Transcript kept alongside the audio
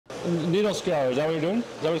Needle scale, is that what you're doing? Is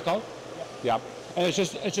that what it's called? Yeah. And it's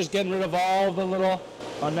just getting rid of all the little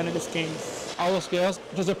underneath the scales. All the scales.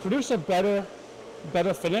 Does it produce a better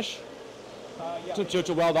finish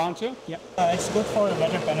to weld onto? Yeah. It's good for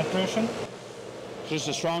better penetration. Just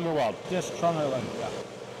a stronger weld. Just stronger weld. Yeah.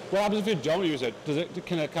 What happens if you don't use it?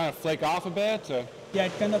 Can it kind of flake off a bit? Or? Yeah,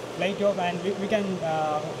 it kind of flake off, and we can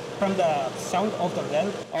from the sound of the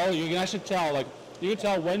weld. Oh, you can actually tell. Like you can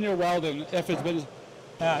tell when you're welding if it's been.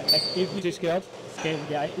 Like if Is it scaled? Scaled,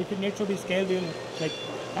 yeah. If it needs to be scaled, you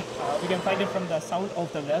can find it from the sound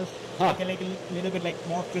of the weld. Huh. Like a little bit like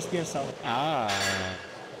more crispier sound. Ah.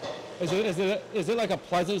 Is it like a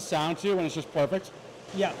pleasant sound to you when it's just perfect?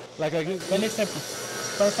 Yeah. Like when it's a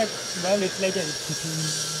perfect weld, it's like a.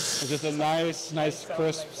 It's just a nice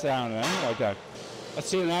crisp sound, eh? Like that. Let's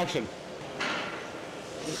see it in action.